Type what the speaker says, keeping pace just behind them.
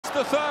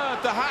the third,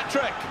 the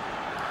hat-trick.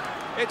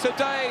 It's a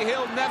day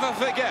he'll never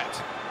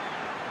forget.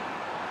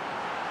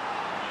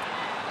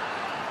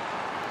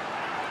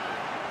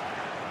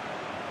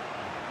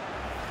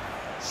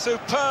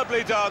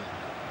 Superbly done.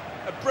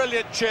 A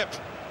brilliant chip.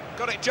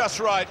 Got it just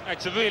right.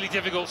 It's a really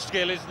difficult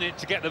skill, isn't it,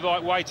 to get the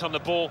right weight on the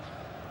ball.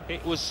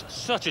 It was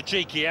such a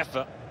cheeky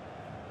effort.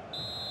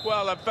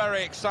 Well, a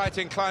very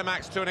exciting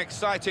climax to an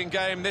exciting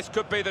game. This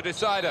could be the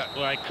decider.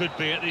 Well, it could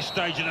be at this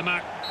stage of the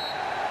match.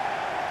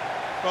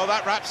 Well,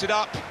 that wraps it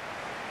up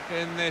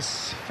in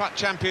this FUT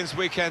Champions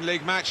Weekend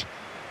League match.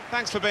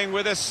 Thanks for being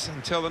with us.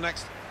 Until the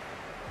next...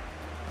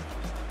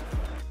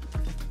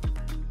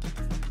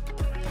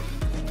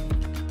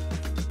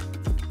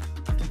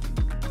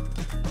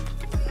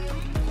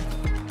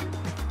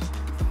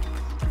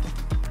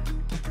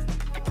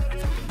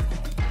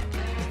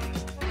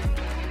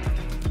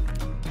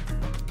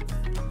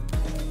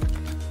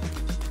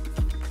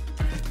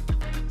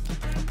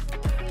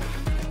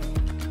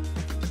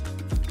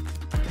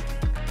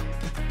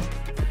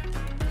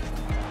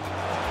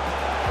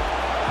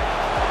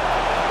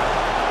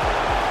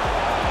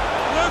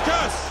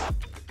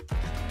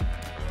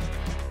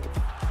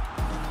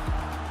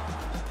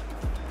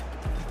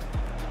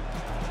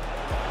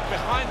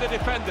 behind the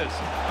defenders,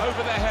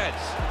 over their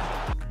heads.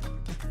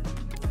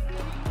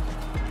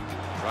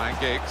 Ryan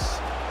Giggs.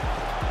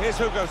 Here's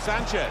Hugo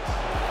Sanchez.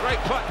 Great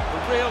play,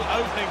 a real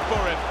opening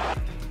for him.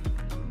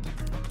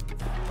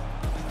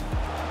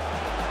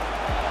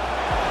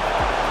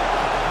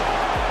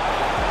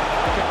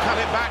 He can cut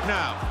it back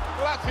now.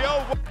 Well, that's the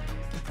old one.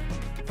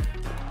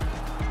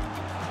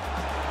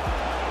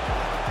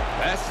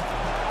 Best.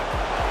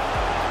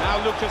 Now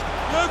Lucas.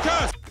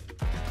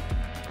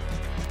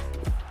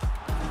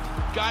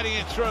 Guiding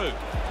it through.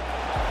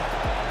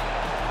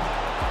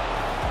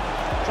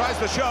 Tries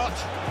the shot.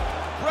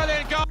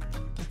 Brilliant goal.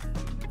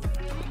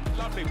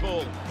 Lovely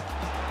ball.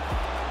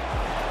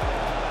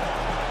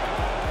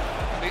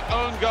 The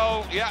own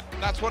goal, yeah,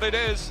 that's what it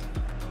is.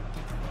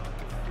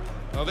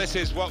 Well, this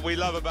is what we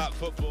love about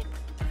football.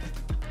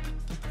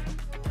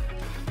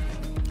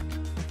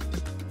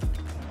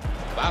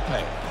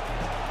 Mbappe.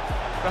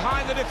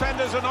 Behind the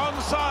defenders and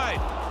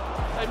onside.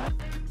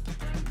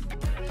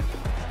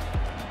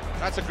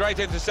 That's a great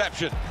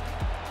interception.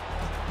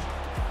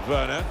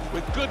 Werner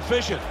with good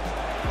vision.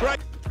 Great.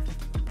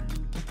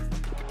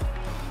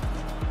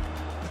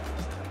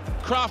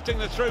 Crafting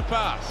the through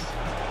pass.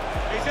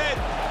 He's in.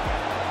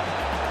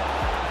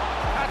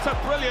 That's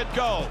a brilliant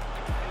goal.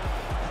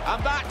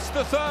 And that's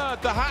the third,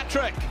 the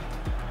hat-trick.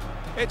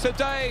 It's a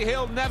day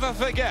he'll never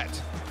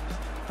forget.